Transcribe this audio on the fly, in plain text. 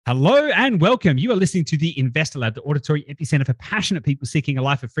Hello and welcome. You are listening to the Investor Lab, the auditory epicenter for passionate people seeking a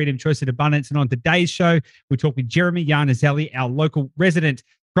life of freedom, choice, and abundance. And on today's show, we talk with Jeremy Yarnazelli, our local resident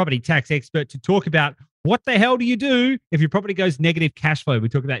property tax expert, to talk about what the hell do you do if your property goes negative cash flow. We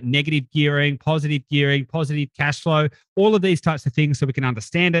talk about negative gearing, positive cash flow, all of these types of things so we can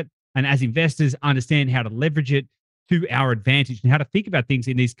understand it. And as investors, understand how to leverage it to our advantage and how to think about things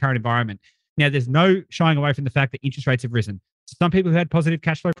in this current environment. Now, there's no shying away from the fact that interest rates have risen. Some people who had positive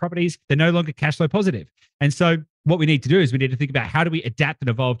cash flow properties, they're no longer cash flow positive. And so what we need to do is we need to think about how do we adapt and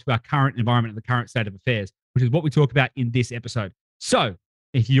evolve to our current environment and the current state of affairs, which is what we talk about in this episode. So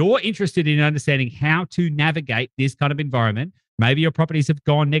if you're interested in understanding how to navigate this kind of environment, maybe your properties have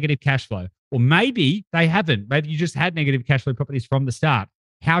gone negative cash flow, or maybe they haven't. Maybe you just had negative cash flow properties from the start.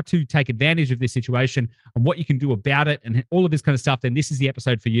 How to take advantage of this situation and what you can do about it and all of this kind of stuff, then this is the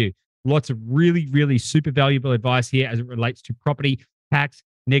episode for you. Lots of really, really super valuable advice here as it relates to property tax,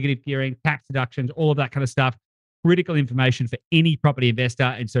 negative gearing, tax deductions, all of that kind of stuff. Critical information for any property investor.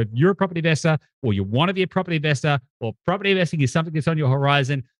 And so if you're a property investor or you want to be a property investor or property investing is something that's on your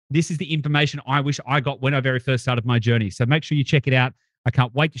horizon, this is the information I wish I got when I very first started my journey. So make sure you check it out. I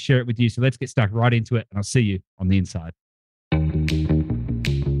can't wait to share it with you. So let's get stuck right into it and I'll see you on the inside.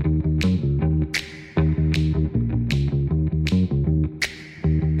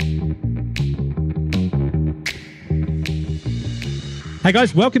 Hey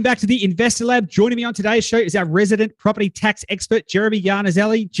guys, welcome back to the Investor Lab. Joining me on today's show is our resident property tax expert, Jeremy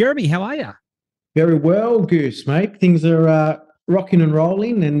Yarnazelli. Jeremy, how are you? Very well, Goose, mate. Things are rocking and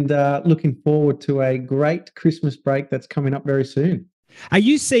rolling and looking forward to a great Christmas break that's coming up very soon. How are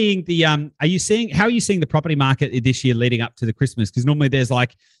you seeing the property market this year leading up to the Christmas? Because normally there's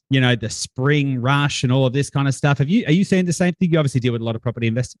the spring rush and all of this kind of stuff. Are you seeing the same thing? You obviously deal with a lot of property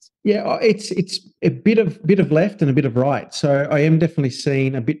investors. Yeah, it's a bit of left and a bit of right. So I am definitely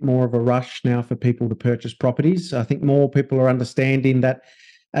seeing a bit more of a rush now for people to purchase properties. I think more people are understanding that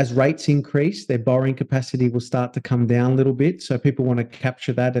as rates increase, their borrowing capacity will start to come down a little bit. So people want to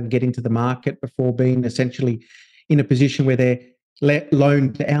capture that and get into the market before being essentially in a position where they're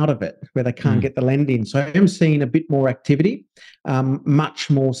loaned out of it, where they can't get the lending. So I am seeing a bit more activity, much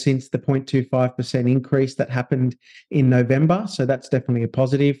more since the 0.25% increase that happened in November. So that's definitely a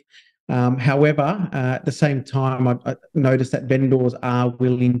positive. However, at the same time, I noticed that vendors are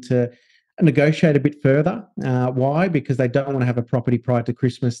willing to negotiate a bit further. Why? Because they don't want to have a property prior to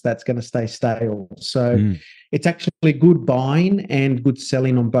Christmas that's going to stay stale. So it's actually good buying and good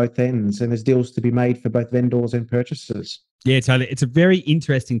selling on both ends. And there's deals to be made for both vendors and purchasers. Yeah, totally. It's a very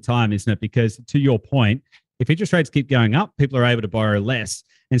interesting time, isn't it? Because to your point, if interest rates keep going up, people are able to borrow less.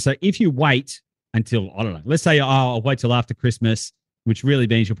 And so if you wait until, I don't know, let's say, I'll wait till after Christmas, which really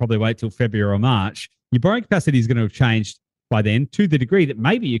means you'll probably wait till February or March, your borrowing capacity is going to have changed by then to the degree that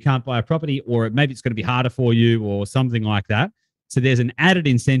maybe you can't buy a property or maybe it's going to be harder for you or something like that. So there's an added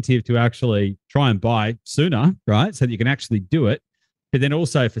incentive to actually try and buy sooner, right? So that you can actually do it. But then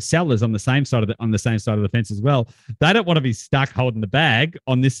also for sellers on the same side of the fence as well, they don't want to be stuck holding the bag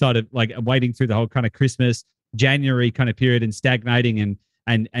on this side of waiting through the whole kind of Christmas, January kind of period and stagnating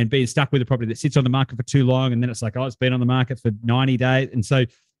and being stuck with a property that sits on the market for too long. And then it's like, it's been on the market for 90 days. And so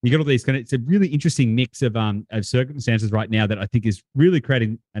you got all these it's a really interesting mix of circumstances right now that I think is really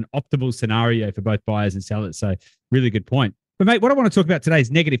creating an optimal scenario for both buyers and sellers. So really good point. But mate, what I want to talk about today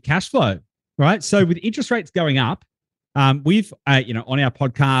is negative cash flow, right? So with interest rates going up, we've, on our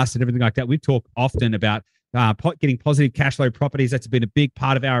podcast and everything like that, we've talked often about getting positive cash flow properties. That's been a big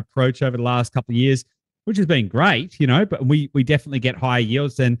part of our approach over the last couple of years, which has been great, but we definitely get higher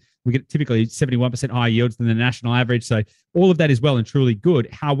yields than we get typically 71% higher yields than the national average. So all of that is well and truly good.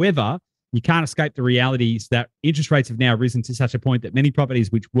 However, you can't escape the realities that interest rates have now risen to such a point that many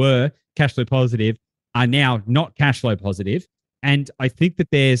properties which were cash flow positive are now not cash flow positive. And I think that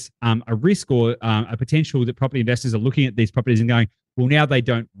there's a risk or a potential that property investors are looking at these properties and going, well, now they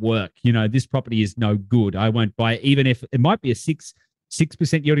don't work. This property is no good. I won't buy it, even if it might be a 6%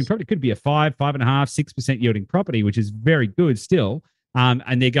 yielding property. It could be a 5.5%, 6% yielding property, which is very good still.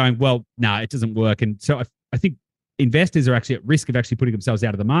 And they're going, well, no, it doesn't work. And so I think investors are actually at risk of actually putting themselves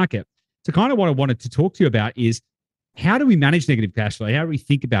out of the market. So kind of what I wanted to talk to you about is how do we manage negative cash flow? How do we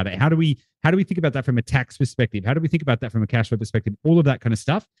think about it? How do we think about that from a tax perspective? How do we think about that from a cash flow perspective? All of that kind of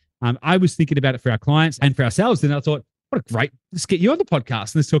stuff. I was thinking about it for our clients and for ourselves. And I thought, what a great, let's get you on the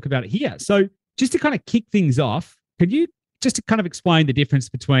podcast and let's talk about it here. So just to kind of kick things off, could you just to kind of explain the difference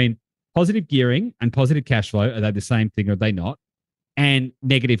between positive gearing and positive cash flow? Are they the same thing or are they not? And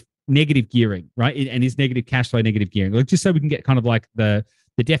negative gearing, right? And is negative cash flow negative gearing? Just so we can get kind of like the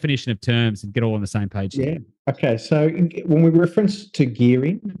definition of terms and get all on the same page. Yeah, Okay, so when we reference to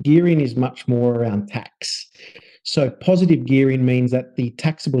gearing, gearing is much more around tax. So positive gearing means that the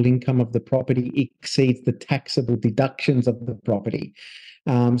taxable income of the property exceeds the taxable deductions of the property.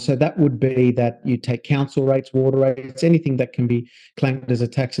 So that would be that you take council rates, water rates, anything that can be claimed as a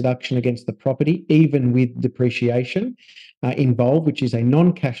tax deduction against the property, even with depreciation involved, which is a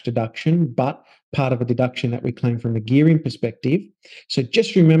non-cash deduction, but part of a deduction that we claim from a gearing perspective. So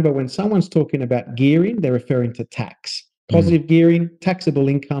just remember, when someone's talking about gearing, they're referring to tax. Positive gearing, taxable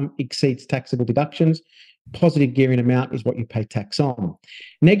income exceeds taxable deductions. Positive gearing amount is what you pay tax on.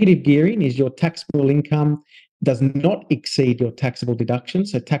 Negative gearing is your taxable income does not exceed your taxable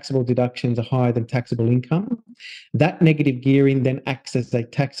deductions. So taxable deductions are higher than taxable income. That negative gearing then acts as a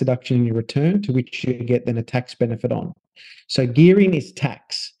tax deduction in your return, to which you get then a tax benefit on. So gearing is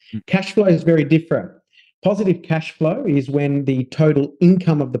tax. Cash flow is very different. Positive cash flow is when the total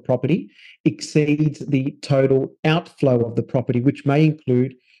income of the property exceeds the total outflow of the property, which may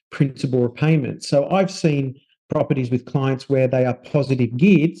include principal repayments. So I've seen properties with clients where they are positive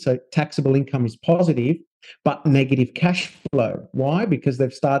geared, so taxable income is positive, but negative cash flow. Why? Because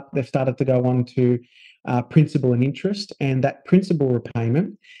they've started to go on to principal and interest, and that principal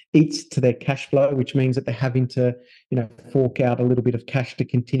repayment eats to their cash flow, which means that they're having to, fork out a little bit of cash to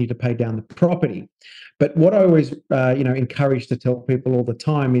continue to pay down the property. But what I always, encourage to tell people all the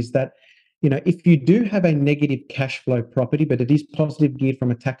time is that, if you do have a negative cash flow property, but it is positive geared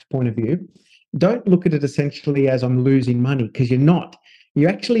from a tax point of view, don't look at it essentially as I'm losing money, because you're not. You're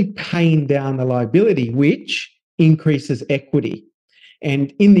actually paying down the liability, which increases equity.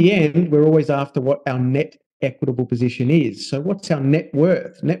 And in the end, we're always after what our net equitable position is. So what's our net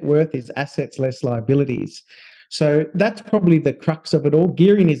worth? Net worth is assets less liabilities. So that's probably the crux of it all.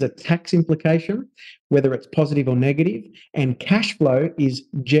 Gearing is a tax implication, whether it's positive or negative, and cash flow is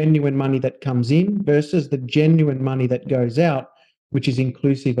genuine money that comes in versus the genuine money that goes out, which is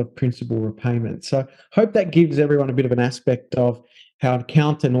inclusive of principal repayment. So hope that gives everyone a bit of an aspect of how an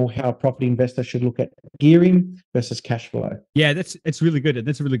accountant or how a property investor should look at gearing versus cash flow. Yeah, it's really good. And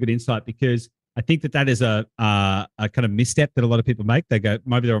that's a really good insight, because I think that is a kind of misstep that a lot of people make. They go,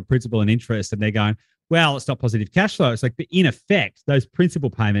 maybe they're on principal and interest, and they're going, well, it's not positive cash flow. It's like, but in effect, those principal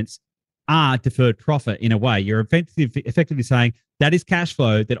payments are deferred profit in a way. You're effectively saying that is cash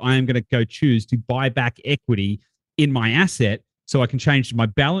flow that I am going to go choose to buy back equity in my asset, so I can change my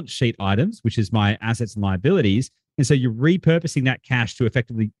balance sheet items, which is my assets and liabilities. And so you're repurposing that cash to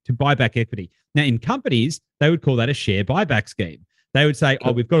effectively to buy back equity. Now, in companies, they would call that a share buyback scheme. They would say,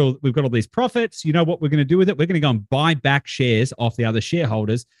 "Oh, we've got all these profits. You know what we're going to do with it? We're going to go and buy back shares off the other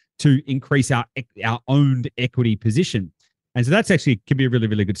shareholders to increase our owned equity position." And so that's actually can be a really,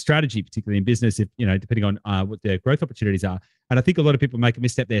 really good strategy, particularly in business, if depending on what their growth opportunities are. And I think a lot of people make a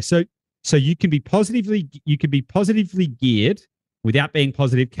misstep there. So you can be positively geared without being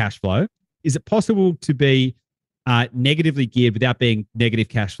positive cash flow. Is it possible to be negatively geared without being negative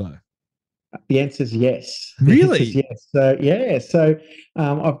cash flow? The answer is yes. Really? Yes. So yeah. So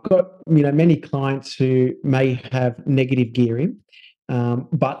I've got many clients who may have negative gearing,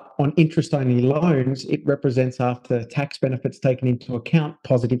 but on interest-only loans, it represents, after tax benefits taken into account,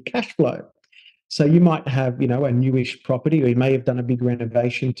 positive cash flow. So you might have a newish property, or you may have done a big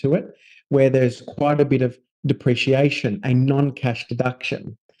renovation to it, where there's quite a bit of depreciation, a non-cash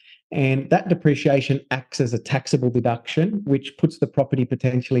deduction. And that depreciation acts as a taxable deduction, which puts the property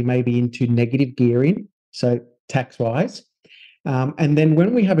potentially maybe into negative gearing, so tax-wise. And then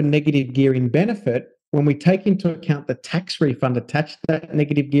when we have a negative gearing benefit, when we take into account the tax refund attached to that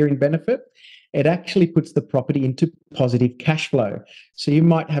negative gearing benefit, it actually puts the property into positive cash flow. So you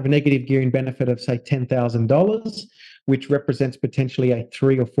might have a negative gearing benefit of, say, $10,000, which represents potentially a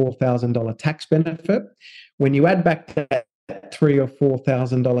 $3,000 or $4,000 tax benefit. When you add back that $3,000 or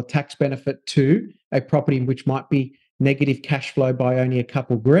 $4,000 tax benefit to a property which might be negative cash flow by only a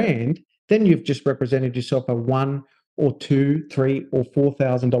couple grand, then you've just represented yourself a $1,000 or $2,000, $3,000 or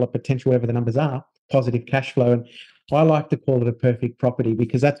 $4,000 potential, whatever the numbers are, positive cash flow. And I like to call it a perfect property,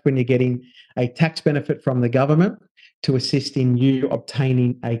 because that's when you're getting a tax benefit from the government to assist in you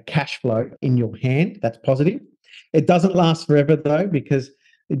obtaining a cash flow in your hand. That's positive. It doesn't last forever though, because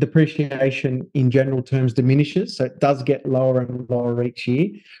depreciation in general terms diminishes. So it does get lower and lower each year,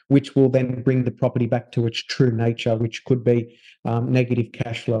 which will then bring the property back to its true nature, which could be negative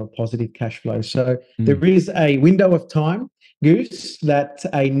cash flow or positive cash flow. So there is a window of time, Goose, that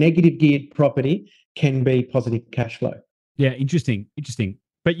a negative geared property can be positive cash flow. Yeah, interesting.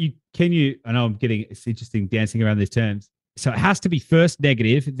 But I know it's interesting dancing around these terms. So it has to be first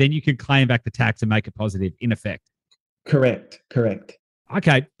negative, then you can claim back the tax and make it positive in effect. Correct.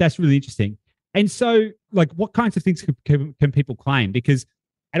 Okay, that's really interesting. And so, like, what kinds of things can people claim? Because,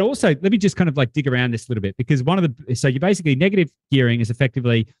 and also, let me just kind of like dig around this a little bit, because so you basically, negative gearing is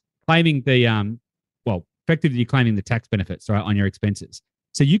effectively claiming effectively you're claiming the tax benefits, right, on your expenses.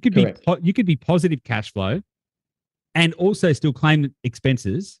 So Correct. you could be positive cash flow and also still claim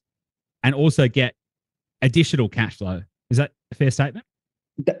expenses and also get additional cash flow. Is that a fair statement?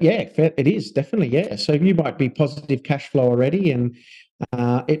 Yeah, it is definitely. Yeah. So you might be positive cash flow already, and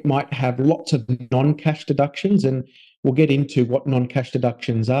it might have lots of non-cash deductions, and we'll get into what non-cash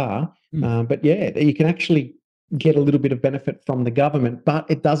deductions are. But yeah, you can actually get a little bit of benefit from the government, but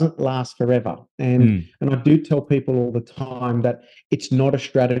it doesn't last forever. And I do tell people all the time that it's not a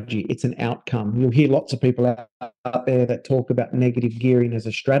strategy; it's an outcome. You'll hear lots of people out there that talk about negative gearing as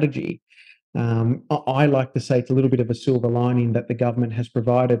a strategy. I like to say it's a little bit of a silver lining that the government has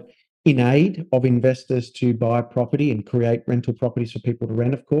provided in aid of investors to buy property and create rental properties for people to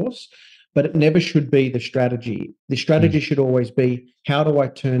rent, of course. But it never should be the strategy. The strategy should always be, how do I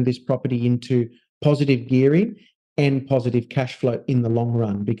turn this property into positive gearing and positive cash flow in the long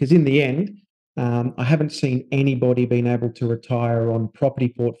run? Because in the end, I haven't seen anybody being able to retire on property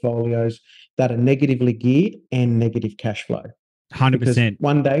portfolios that are negatively geared and negative cash flow, because 100%.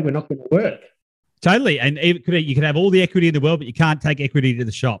 one day we're not going to work. Totally. And you could have all the equity in the world, but you can't take equity to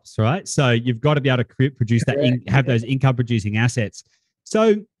the shops, right? So you've got to be able to produce that, have those income producing assets.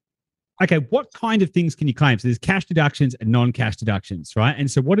 So, okay, what kind of things can you claim? So there's cash deductions and non-cash deductions, right? And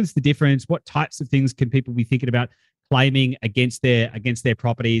so what is the difference? What types of things can people be thinking about claiming against their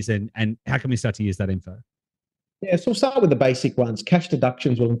properties, and how can we start to use that info? Yeah, so we'll start with the basic ones. Cash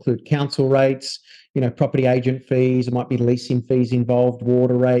deductions will include council rates, property agent fees. There might be leasing fees involved,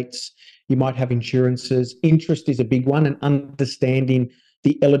 water rates. You might have insurances. Interest is a big one, and understanding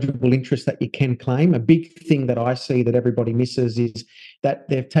the eligible interest that you can claim. A big thing that I see that everybody misses is that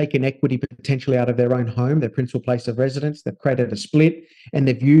they've taken equity potentially out of their own home, their principal place of residence. They've created a split, and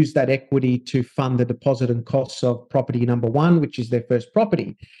they've used that equity to fund the deposit and costs of property number one, which is their first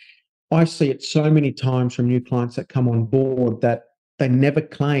property. I see it so many times from new clients that come on board that they never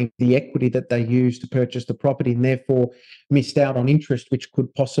claim the equity that they use to purchase the property, and therefore missed out on interest, which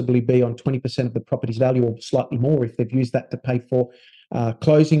could possibly be on 20% of the property's value or slightly more if they've used that to pay for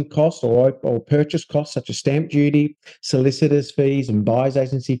closing costs or purchase costs such as stamp duty, solicitors' fees, and buyer's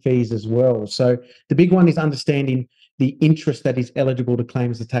agency fees as well. So the big one is understanding the interest that is eligible to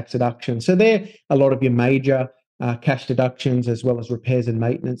claim as a tax deduction. So there, a lot of your major cash deductions, as well as repairs and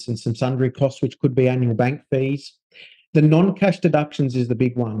maintenance and some sundry costs, which could be annual bank fees. The non-cash deductions is the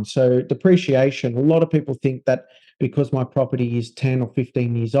big one. So depreciation, a lot of people think that because my property is 10 or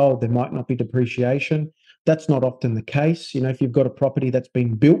 15 years old, there might not be depreciation. That's not often the case. If you've got a property that's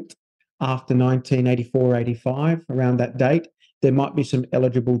been built after 1984, 85, around that date, there might be some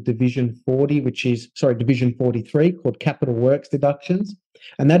eligible Division 43, called capital works deductions.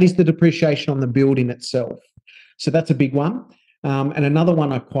 And that is the depreciation on the building itself. So that's a big one. And another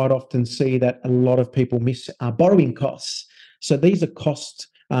one I quite often see that a lot of people miss are borrowing costs. So these are costs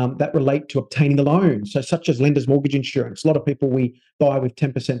that relate to obtaining the loan. So such as lender's mortgage insurance. A lot of people we buy with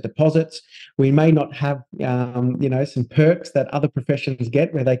 10% deposits. We may not have, some perks that other professions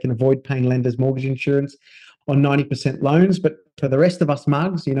get where they can avoid paying lender's mortgage insurance on 90% loans. But for the rest of us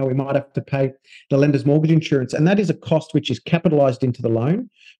mugs, we might have to pay the lender's mortgage insurance. And that is a cost which is capitalized into the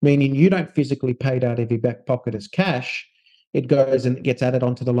loan, meaning you don't physically pay it out of your back pocket as cash. It goes and it gets added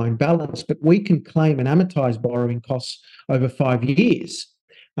onto the loan balance. But we can claim and amortize borrowing costs over 5 years.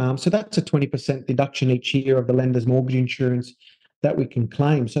 So that's a 20% deduction each year of the lender's mortgage insurance that we can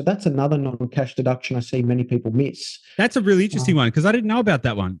claim. So that's another non-cash deduction I see many people miss. That's a really interesting one, because I didn't know about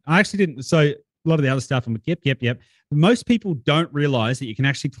that one. I actually didn't. So a lot of the other stuff, I'm like, yep. Most people don't realize that you can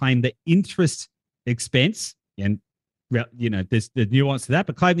actually claim the interest expense, and there's the nuance to that,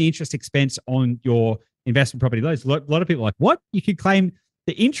 but claim the interest expense on your investment property loans. A lot of people are like, what? You could claim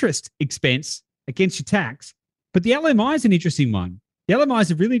the interest expense against your tax, but the LMI is an interesting one. The LMI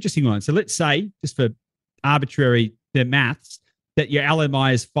is a really interesting one. So let's say, just for arbitrary the maths, that your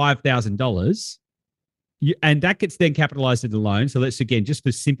LMI is $5,000, and that gets then capitalized into the loan. So let's, again, just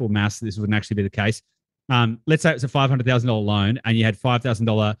for simple maths, this wouldn't actually be the case. Let's say it's a $500,000 loan and you had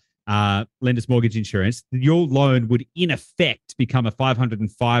 $5,000 lender's mortgage insurance. Your loan would in effect become a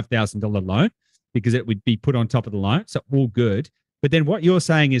 $505,000 loan, because it would be put on top of the loan. So all good. But then what you're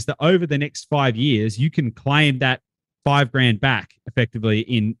saying is that over the next 5 years, you can claim that $5,000 back effectively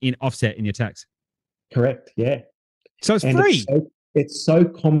in offset in your tax. Correct. Yeah. So it's free. It's so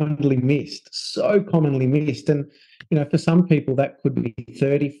commonly missed. And, for some people that could be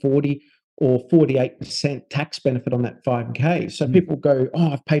 30, 40, or 48% tax benefit on that 5K. So people go,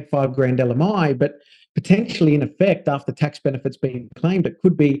 oh, I've paid $5,000 LMI, but potentially in effect, after tax benefits being claimed, it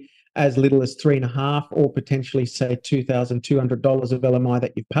could be as little as 3.5 or potentially say $2,200 of LMI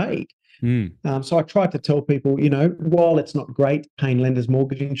that you've paid. So I try to tell people, while it's not great paying lender's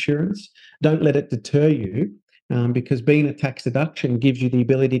mortgage insurance, don't let it deter you, because being a tax deduction gives you the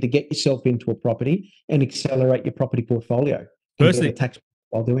ability to get yourself into a property and accelerate your property portfolio and get a tax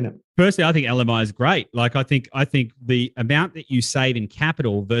while doing it. Personally, I think LMI is great. Like I think the amount that you save in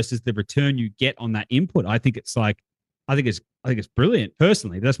capital versus the return you get on that input, I think it's brilliant.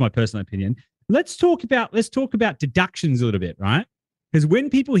 Personally, that's my personal opinion. Let's talk about deductions a little bit, right? Because when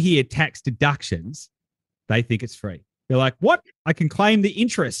people hear tax deductions, they think it's free. They're like, what? I can claim the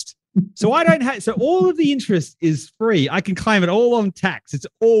interest. So so all of the interest is free. I can claim it all on tax. It's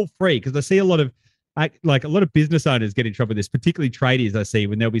all free. Because I see a lot of business owners get in trouble with this, particularly tradies. I see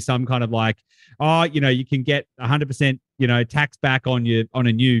when there'll be some kind of like, you can get 100%, tax back on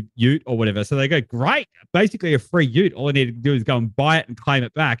a new ute or whatever. So they go, great, basically a free ute. All I need to do is go and buy it and claim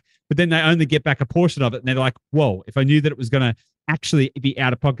it back. But then they only get back a portion of it. And they're like, whoa, if I knew that it was going to actually be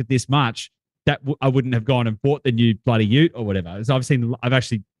out of pocket this much, I wouldn't have gone and bought the new bloody ute or whatever. So I've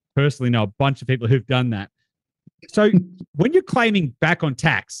actually personally know a bunch of people who've done that. So when you're claiming back on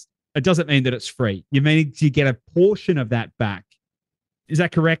tax, it doesn't mean that it's free. You mean you get a portion of that back. Is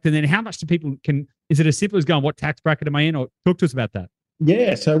that correct? And then how much do people is it as simple as going, what tax bracket am I in? Or talk to us about that.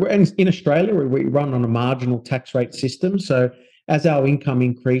 Yeah. So in Australia, we run on a marginal tax rate system. So as our income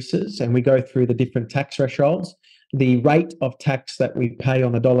increases and we go through the different tax thresholds, the rate of tax that we pay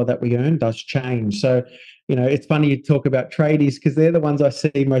on the dollar that we earn does change. So, it's funny you talk about tradies because they're the ones I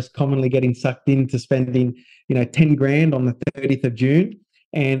see most commonly getting sucked into spending, $10,000 on the 30th of June.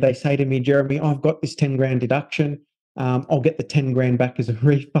 And they say to me, Jeremy, I've got this $10,000 deduction. I'll get the $10,000 back as a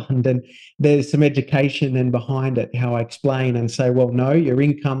refund. And there's some education then behind it, how I explain and say, well, no, your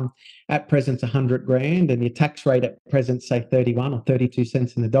income at present's $100,000 and your tax rate at present, say 31 or 32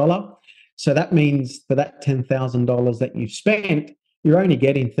 cents in the dollar. So that means for that $10,000 that you've spent, you're only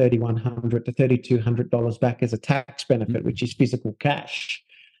getting $3,100 to $3,200 back as a tax benefit, which is physical cash.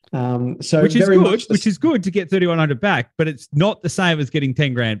 Which is good to get 3,100 back, but it's not the same as getting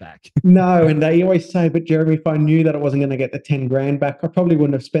 10 grand back. No, and they always say, but Jeremy, if I knew that I wasn't going to get the 10 grand back, I probably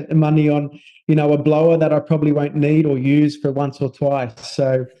wouldn't have spent the money on, a blower that I probably won't need or use for once or twice.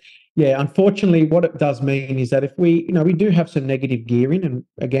 So yeah, unfortunately, what it does mean is that if we do have some negative gearing, and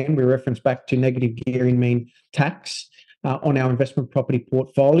again, we reference back to negative gearing mean tax on our investment property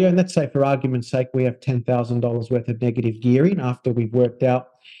portfolio. And let's say for argument's sake, we have $10,000 worth of negative gearing after we've worked out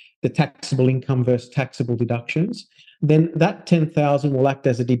the taxable income versus taxable deductions, then that $10,000 will act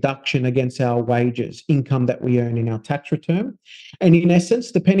as a deduction against our wages, income that we earn in our tax return. And in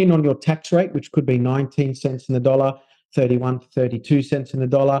essence, depending on your tax rate, which could be 19 cents in the dollar, 31 to 32 cents in the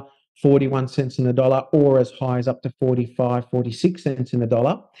dollar, 41 cents in the dollar, or as high as up to 45, 46 cents in the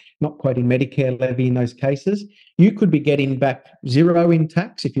dollar, not quoting Medicare levy in those cases, you could be getting back zero in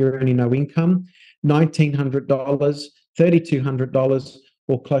tax if you're earning no income, $1,900, $3,200,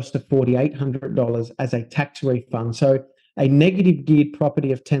 or close to $4,800 as a tax refund. So a negative geared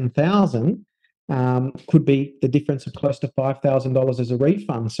property of $10,000 could be the difference of close to $5,000 as a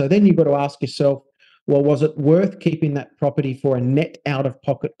refund. So then you've got to ask yourself, well, was it worth keeping that property for a net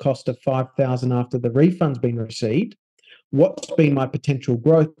out-of-pocket cost of $5,000 after the refund's been received? What's been my potential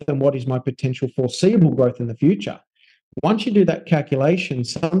growth and what is my potential foreseeable growth in the future? Once you do that calculation,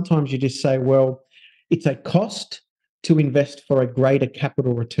 sometimes you just say, well, it's a cost to invest for a greater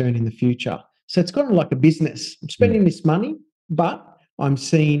capital return in the future. So it's kind of like a business. I'm spending this money, but I'm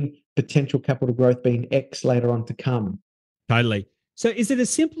seeing potential capital growth being X later on to come. Totally. So is it as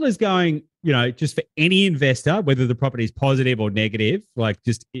simple as going, just for any investor, whether the property is positive or negative,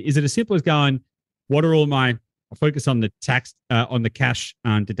 is it as simple as going, what are all I'll focus on the tax, on the cash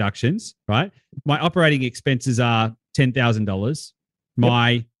deductions, right? My operating expenses are $10,000.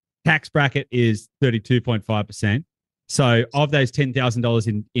 My tax bracket is 32.5%. So of those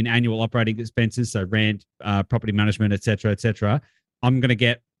 $10,000 in annual operating expenses, so rent, property management, et cetera, I'm going to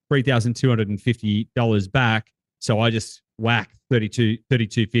get $3,250 back. So I just whack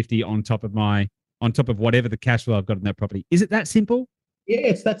 $3,250 on top of whatever the cash flow I've got in that property. Is it that simple? Yeah,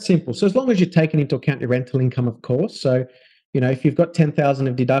 it's that simple. So as long as you're taking into account your rental income, of course. So, if you've got 10,000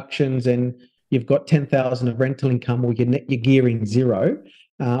 of deductions and you've got 10,000 of rental income, or you're gearing zero.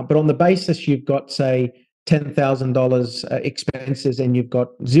 But on the basis you've got, say, $10,000 expenses and you've got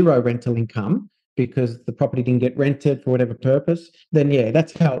zero rental income, because the property didn't get rented for whatever purpose, then yeah,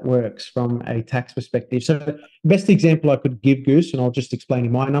 that's how it works from a tax perspective. So best example I could give, Goose, and I'll just explain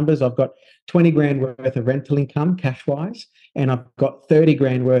in my numbers. I've got 20 grand worth of rental income cash wise, and I've got 30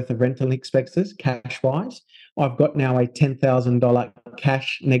 grand worth of rental expenses cash wise. I've got now a $10,000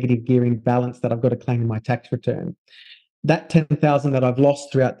 cash negative gearing balance that I've got to claim in my tax return. That 10,000 that I've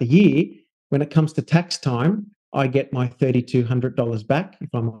lost throughout the year, when it comes to tax time, I get my $3,200 back if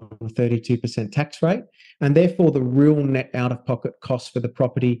I'm on a 32% tax rate. And therefore, the real net out-of-pocket cost for the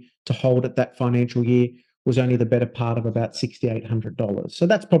property to hold it that financial year was only the better part of about $6,800. So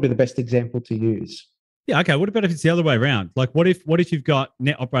that's probably the best example to use. Yeah. Okay. What about if it's the other way around? Like, what if you've got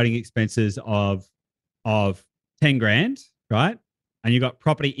net operating expenses of 10 grand, right? And you've got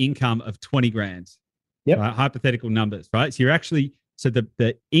property income of 20 grand. Yep. Right? Hypothetical numbers, right? So you're actually, so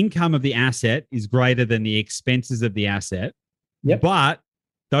the income of the asset is greater than the expenses of the asset. Yep. But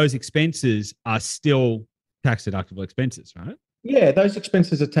those expenses are still tax deductible expenses, right? Yeah, those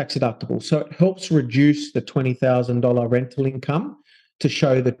expenses are tax deductible. So it helps reduce the $20,000 rental income to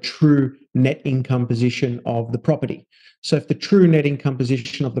show the true net income position of the property. So if the true net income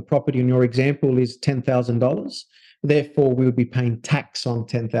position of the property in your example is $10,000, therefore we'll be paying tax on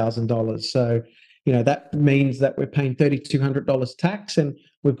 $10,000. So, you know, that means that we're paying $3,200 tax and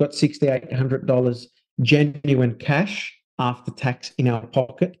we've got $6,800 genuine cash after tax in our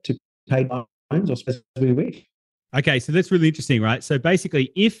pocket to pay loans or as we wish. Okay, so that's really interesting, right? So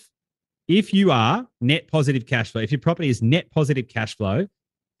basically, if you are net positive cash flow, if your property is net positive cash flow,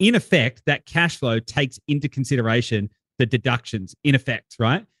 in effect, that cash flow takes into consideration the deductions in effect,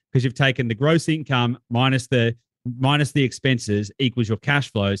 right? Because you've taken the gross income minus the expenses equals your cash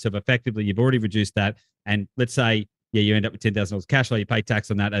flow. So effectively, you've already reduced that. And let's say, yeah, you end up with $10,000 cash flow, you pay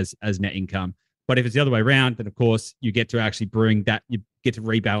tax on that as net income. But if it's the other way around, then of course you get to actually bring that, you get to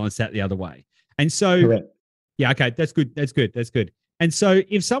rebalance that the other way. And so, Correct. Yeah, okay, that's good. That's good. That's good. And so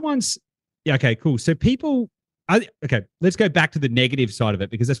if someone's, yeah, okay, cool. So okay, let's go back to the negative side of it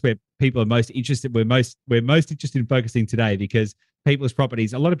because that's where people are most interested. We're most interested in focusing today because a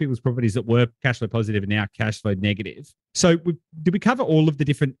lot of people's properties that were cash flow positive are now cash flow negative. So did we cover all of the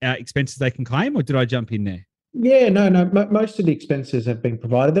different expenses they can claim or did I jump in there? Yeah, no. Most of the expenses have been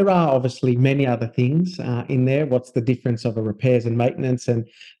provided. There are obviously many other things in there. What's the difference of a repairs and maintenance and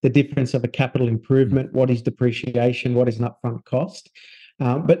the difference of a capital improvement? What is depreciation? What is an upfront cost?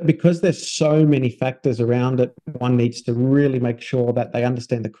 But because there's so many factors around it, one needs to really make sure that they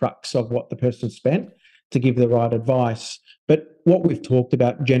understand the crux of what the person spent to give the right advice. But what we've talked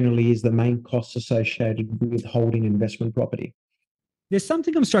about generally is the main costs associated with holding investment property. There's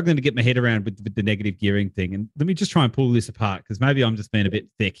something I'm struggling to get my head around with the negative gearing thing. And let me just try and pull this apart because maybe I'm just being a bit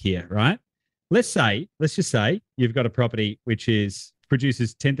thick here, right? Let's just say you've got a property which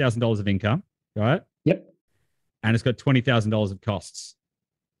produces $10,000 of income, right? Yep. And it's got $20,000 of costs.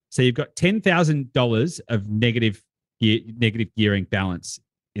 So you've got $10,000 of negative gearing balance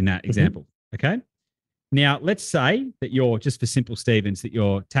in that example, okay? Now, let's say that just for simple Stevens, that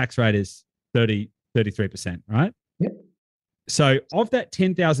your tax rate is 33%, right? Yep. So of that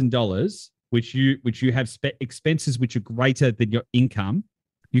 $10,000, which you have expenses which are greater than your income,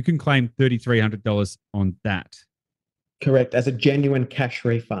 you can claim $3,300 on that. Correct. As a genuine cash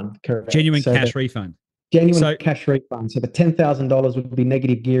refund. Correct. Genuine cash refund. Genuine cash refund. So the $10,000 would be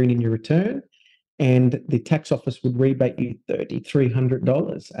negative gearing in your return, and the tax office would rebate you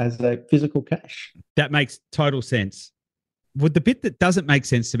 $3,300 as a physical cash. That makes total sense. Well, the bit that doesn't make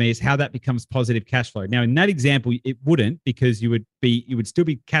sense to me is how that becomes positive cash flow. Now, in that example, it wouldn't because you would still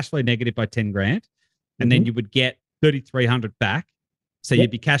be cash flow negative by 10 grand, and then you would get 3,300 back. So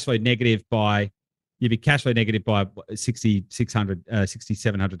you'd be cash flow negative by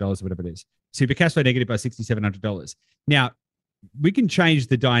 $6,700 or whatever it is. So you'd be cash flow negative by $6,700. Now, we can change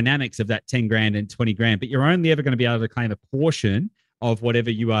the dynamics of that 10 grand and 20 grand, but you're only ever going to be able to claim a portion of whatever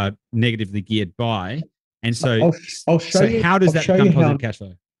you are negatively geared by. And so, I'll show you. How does that become positive cash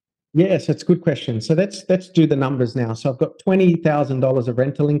flow? Yes, that's a good question. So let's do the numbers now. So I've got $20,000 of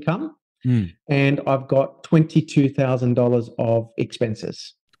rental income, and I've got $22,000 of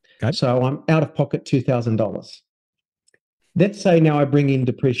expenses. Okay. So I'm out of pocket $2,000. Let's say now I bring in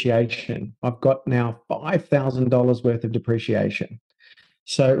depreciation. I've got now $5,000 worth of depreciation.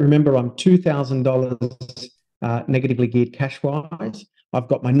 So remember, I'm $2,000 negatively geared cash wise. I've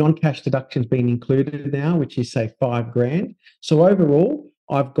got my non-cash deductions being included now, which is say $5 grand. So overall,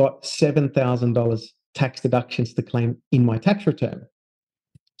 I've got $7,000 tax deductions to claim in my tax return.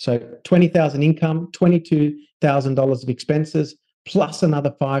 So $20,000 income, $22,000 of expenses, plus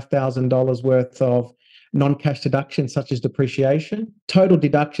another $5,000 worth of non-cash deductions such as depreciation, total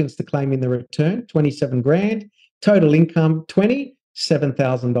deductions to claim in the return, 27 grand, total income,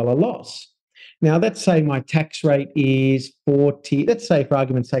 $27,000 loss. Now, let's say my tax rate is 40, let's say for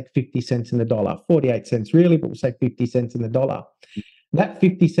argument's sake, 50 cents in the dollar, 48 cents really, but we'll say 50 cents in the dollar. That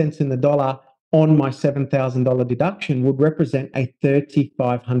 50 cents in the dollar on my $7,000 deduction would represent a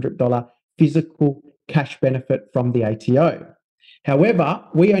 $3,500 physical cash benefit from the ATO. However,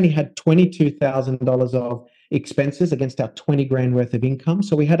 we only had $22,000 of expenses against our 20 grand worth of income.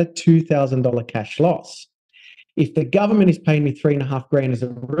 So we had a $2,000 cash loss. If the government is paying me 3.5 grand as a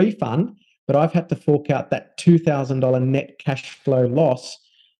refund, but I've had to fork out that $2,000 net cash flow loss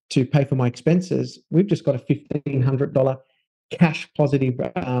to pay for my expenses, we've just got a $1,500 cash positive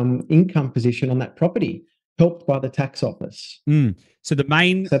income position on that property, helped by the tax office. So the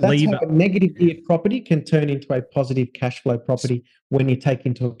main that's lever, how a negative geared property can turn into a positive cash flow property when you take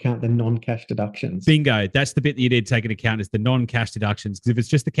into account the non-cash deductions. Bingo. That's the bit that you did take into account, is the non-cash deductions. Because if it's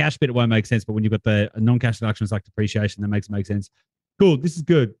just the cash bit, it won't make sense. But when you've got the non-cash deductions like depreciation, that makes sense. Cool. This is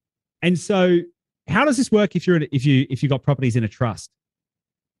good. And so how does this work if you've got properties in a trust?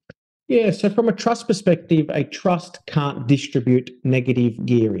 Yeah, so from a trust perspective, a trust can't distribute negative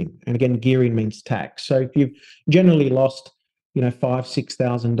gearing. And again, gearing means tax. So if you've generally lost,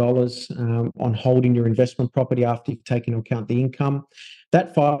 $5,000-6,000 on holding your investment property after you've taken into account the income,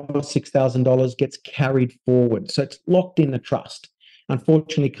 that $5,000 or $6,000 gets carried forward. So it's locked in the trust.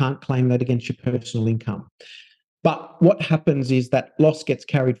 Unfortunately, can't claim that against your personal income. But what happens is that loss gets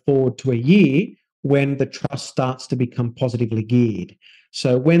carried forward to a year when the trust starts to become positively geared.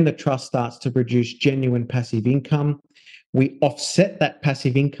 So when the trust starts to produce genuine passive income, we offset that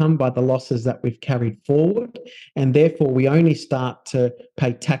passive income by the losses that we've carried forward, and therefore we only start to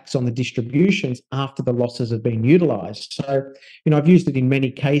pay tax on the distributions after the losses have been utilised. So, I've used it in many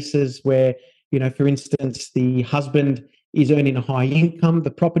cases where, for instance, the husband is earning a high income,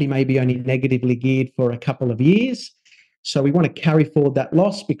 the property may be only negatively geared for a couple of years. So we want to carry forward that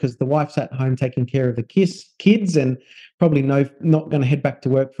loss because the wife's at home taking care of the kids and probably not going to head back to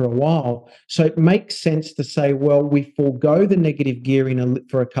work for a while. So it makes sense to say, well, we forego the negative gearing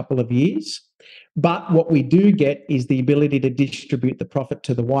for a couple of years, but what we do get is the ability to distribute the profit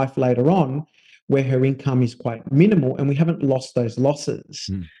to the wife later on, where her income is quite minimal and we haven't lost those losses.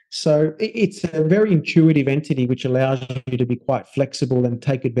 So it's a very intuitive entity which allows you to be quite flexible and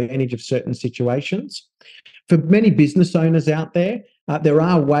take advantage of certain situations. For many business owners out there, there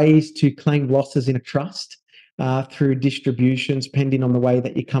are ways to claim losses in a trust through distributions, depending on the way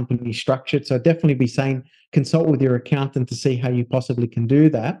that your company is structured. So I'd definitely be saying consult with your accountant to see how you possibly can do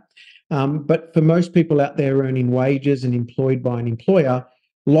that. But for most people out there earning wages and employed by an employer,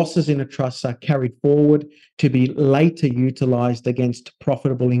 losses in a trust are carried forward to be later utilised against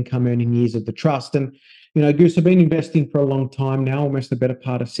profitable income earning years of the trust. And Goose, I've been investing for a long time now, almost the better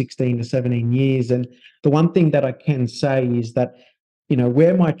part of 16 to 17 years. And the one thing that I can say is that,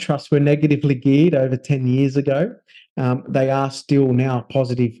 where my trusts were negatively geared over 10 years ago, they are still now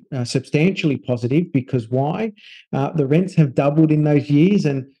positive, substantially positive, because why? The rents have doubled in those years.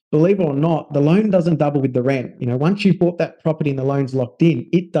 And believe it or not, the loan doesn't double with the rent. Once you've bought that property and the loan's locked in,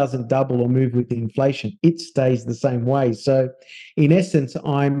 it doesn't double or move with the inflation. It stays the same way. So in essence,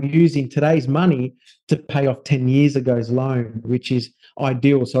 I'm using today's money to pay off 10 years ago's loan, which is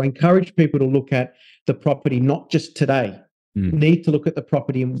ideal. So I encourage people to look at the property, not just today. You need to look at the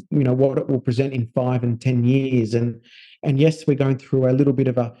property and what it will present in 5 and 10 years. And yes, we're going through a little bit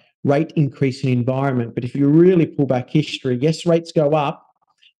of a rate increasing environment, but if you really pull back history, yes, rates go up,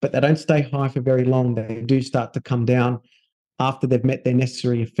 but they don't stay high for very long. They do start to come down after they've met their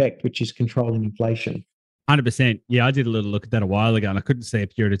necessary effect, which is controlling inflation. 100%. Yeah, I did a little look at that a while ago, and I couldn't see a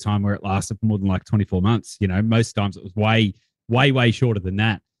period of time where it lasted for more than like 24 months. Most times it was way, way, way shorter than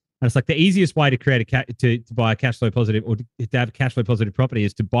that. And it's like the easiest way to create to buy a cash flow positive or to have a cash flow positive property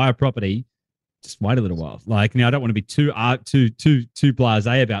is to buy a property. Just wait a little while. I don't want to be too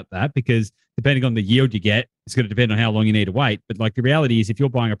blasé about that, because depending on the yield you get, it's going to depend on how long you need to wait. But the reality is, if you're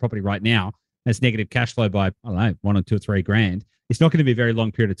buying a property right now that's negative cash flow by, I don't know, 1 or 2 or 3 grand, it's not going to be a very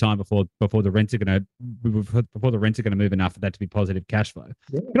long period of time before the rents are going to move enough for that to be positive cash flow.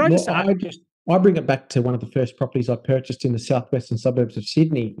 Yeah. I bring it back to one of the first properties I purchased in the southwestern suburbs of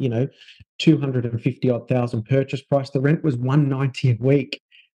Sydney. 250,000 purchase price. The rent was $190 a week.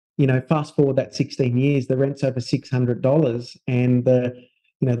 Fast forward that 16 years, the rent's over $600, and the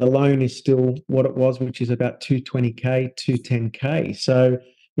loan is still what it was, which is about $220K, $210K. So,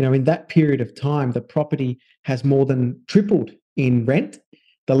 in that period of time, the property has more than tripled in rent.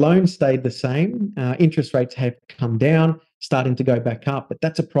 The loan stayed the same. Interest rates have come down, starting to go back up. But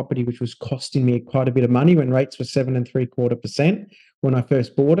that's a property which was costing me quite a bit of money when rates were 7.75% when I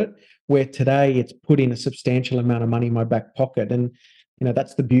first bought it, where today it's put in a substantial amount of money in my back pocket. And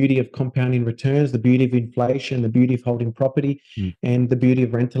that's the beauty of compounding returns, the beauty of inflation, the beauty of holding property, and the beauty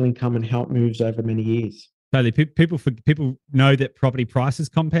of rental income and how it moves over many years. Totally. People know that property prices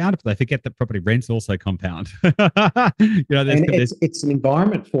compound, but they forget that property rents also compound. It's an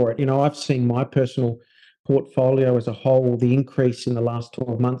environment for it. I've seen my personal portfolio as a whole. The increase in the last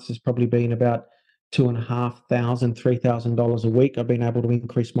 12 months has probably been about $2,500, $3,000 a week. I've been able to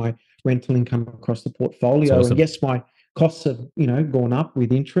increase my rental income across the portfolio. Awesome. And yes, my costs have gone up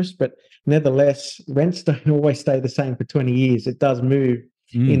with interest, but nevertheless, rents don't always stay the same for 20 years. It does move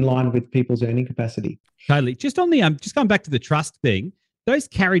in line with people's earning capacity. Totally. Just on the just going back to the trust thing, those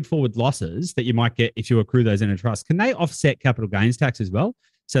carried forward losses that you might get if you accrue those in a trust, can they offset capital gains tax as well?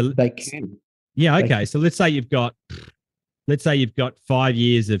 So they can. Yeah. Okay. So let's say you've got 5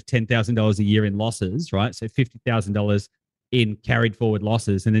 years of $10,000 a year in losses, right? So $50,000 in carried forward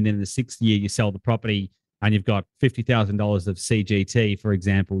losses, and then in the 6th year you sell the property and you've got $50,000 of CGT, for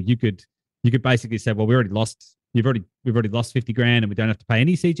example. You could basically say, well, we've already lost $50,000 and we don't have to pay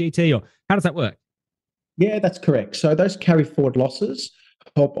any CGT, or how does that work? Yeah, that's correct. So those carry forward losses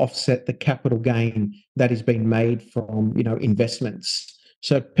help offset the capital gain that is being made from investments.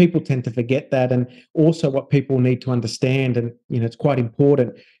 So people tend to forget that. And also what people need to understand, and it's quite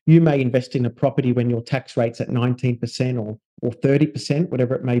important, you may invest in a property when your tax rate's at 19% or 30%,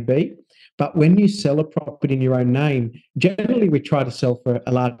 whatever it may be. But when you sell a property in your own name, generally we try to sell for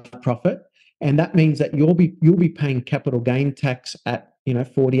a large profit. And that means that you'll be paying capital gain tax at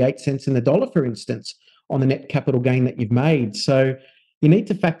 48 cents in the dollar, for instance, on the net capital gain that you've made. So you need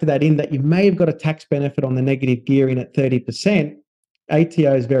to factor that in, that you may have got a tax benefit on the negative gearing at 30%.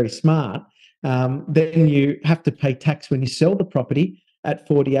 ATO is very smart. Then you have to pay tax when you sell the property at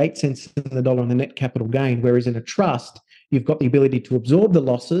 48 cents in the dollar on the net capital gain. Whereas in a trust, you've got the ability to absorb the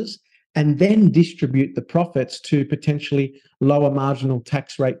losses and then distribute the profits to potentially lower marginal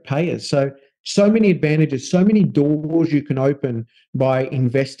tax rate payers. So many advantages, so many doors you can open by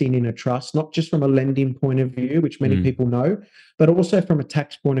investing in a trust, not just from a lending point of view, which many people know, but also from a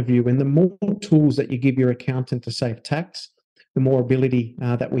tax point of view. And the more tools that you give your accountant to save tax, the more ability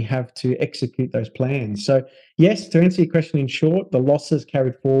that we have to execute those plans. So yes, to answer your question in short, the losses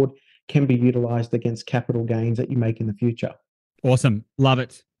carried forward can be utilized against capital gains that you make in the future. Awesome. Love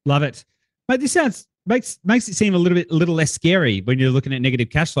it. Love it. Mate, this makes it seem a little less scary when you're looking at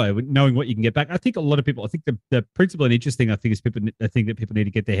negative cash flow, knowing what you can get back. I think a lot of people, the principle and interesting, I think that people need to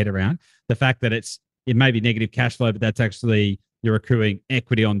get their head around the fact that it may be negative cash flow, but that's actually you're accruing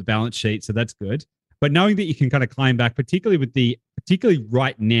equity on the balance sheet. So that's good. But knowing that you can kind of climb back, particularly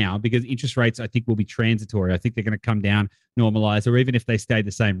right now, because interest rates, I think, will be transitory. I think they're going to come down, normalize, or even if they stay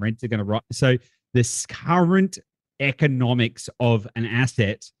the same, rents are going to rise. So this current economics of an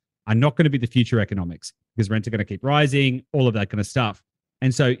asset are not going to be the future economics, because rents are going to keep rising, all of that kind of stuff.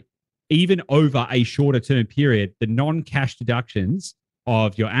 And so even over a shorter term period, the non-cash deductions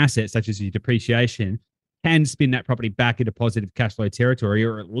of your assets, such as your depreciation, can spin that property back into positive cash flow territory,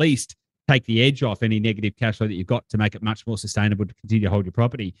 or at least take the edge off any negative cash flow that you've got to make it much more sustainable to continue to hold your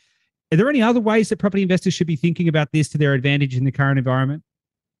property. Are there any other ways that property investors should be thinking about this to their advantage in the current environment?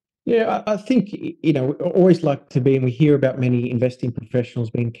 Yeah, I think, we always like to be, and we hear about many investing professionals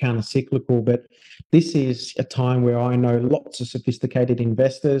being counter-cyclical, but this is a time where I know lots of sophisticated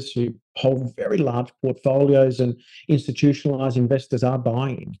investors who hold very large portfolios, and institutionalized investors are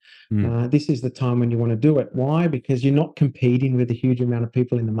buying. This is the time when you want to do it. Why? Because you're not competing with a huge amount of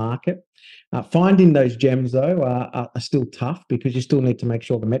people in the market. Finding those gems, though, are still tough, because you still need to make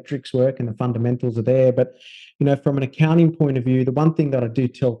sure the metrics work and the fundamentals are there. But from an accounting point of view, the one thing that I do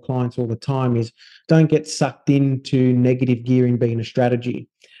tell clients all the time is don't get sucked into negative gearing being a strategy.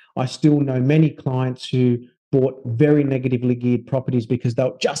 I still know many clients who bought very negatively geared properties because they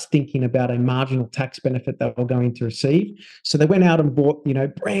were just thinking about a marginal tax benefit they were going to receive. So they went out and bought,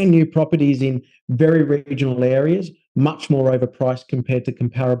 brand new properties in very regional areas, much more overpriced compared to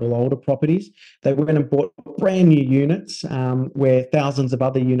comparable older properties. They went and bought brand new units where thousands of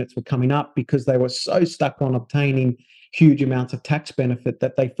other units were coming up, because they were so stuck on obtaining huge amounts of tax benefit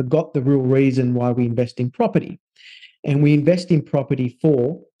that they forgot the real reason why we invest in property. And we invest in property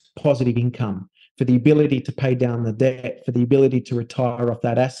for positive income, for the ability to pay down the debt, for the ability to retire off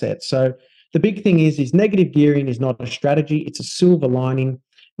that asset. So the big thing is negative gearing is not a strategy. It's a silver lining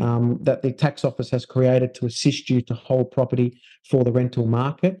that the tax office has created to assist you to hold property for the rental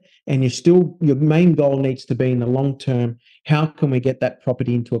market. And your main goal needs to be in the long term How can we get that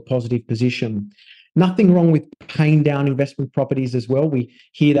property into a positive position? Nothing wrong with paying down investment properties as well. We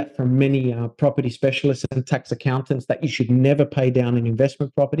hear that from many property specialists and tax accountants that you should never pay down an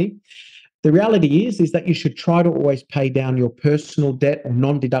investment property. The reality is that you should try to always pay down your personal debt or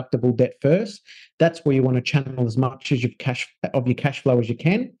non-deductible debt first. That's where you want to channel as much as your cash flow as you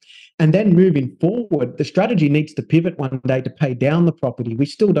can. And then moving forward, the strategy needs to pivot one day to pay down the property. We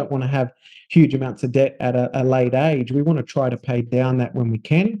still don't want to have huge amounts of debt at a late age. We want to try to pay down that when we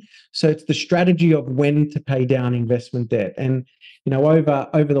can. So it's the strategy of when to pay down investment debt. And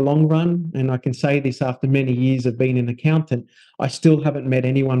over the long run, and I can say this after many years of being an accountant, I still haven't met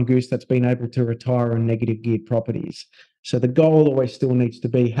anyone, Goose, that's been able to retire on negative geared properties. So the goal always still needs to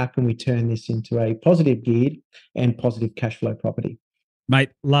be, how can we turn this into a positive geared and positive cash flow property?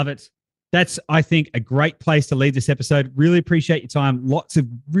 Mate, love it. That's, I think, a great place to leave this episode. Really appreciate your time. Lots of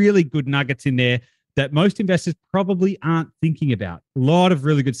really good nuggets in there that most investors probably aren't thinking about. A lot of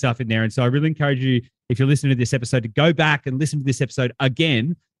really good stuff in there. And so I really encourage you, if you're listening to this episode, to go back and listen to this episode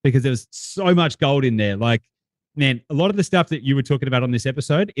again, because there was so much gold in there. Like, man, a lot of the stuff that you were talking about on this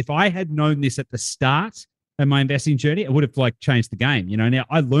episode, if I had known this at the start of my investing journey, it would have changed the game. Now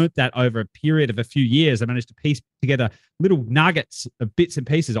I learned that over a period of a few years. I managed to piece together little nuggets of bits and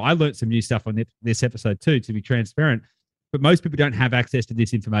pieces. I learned some new stuff on this episode too, to be transparent, but most people don't have access to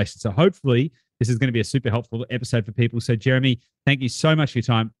this information. So hopefully this is going to be a super helpful episode for people. So Jeremy, thank you so much for your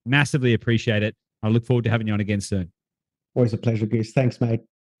time. Massively appreciate it. I look forward to having you on again soon. Always a pleasure, Goose. Thanks, mate.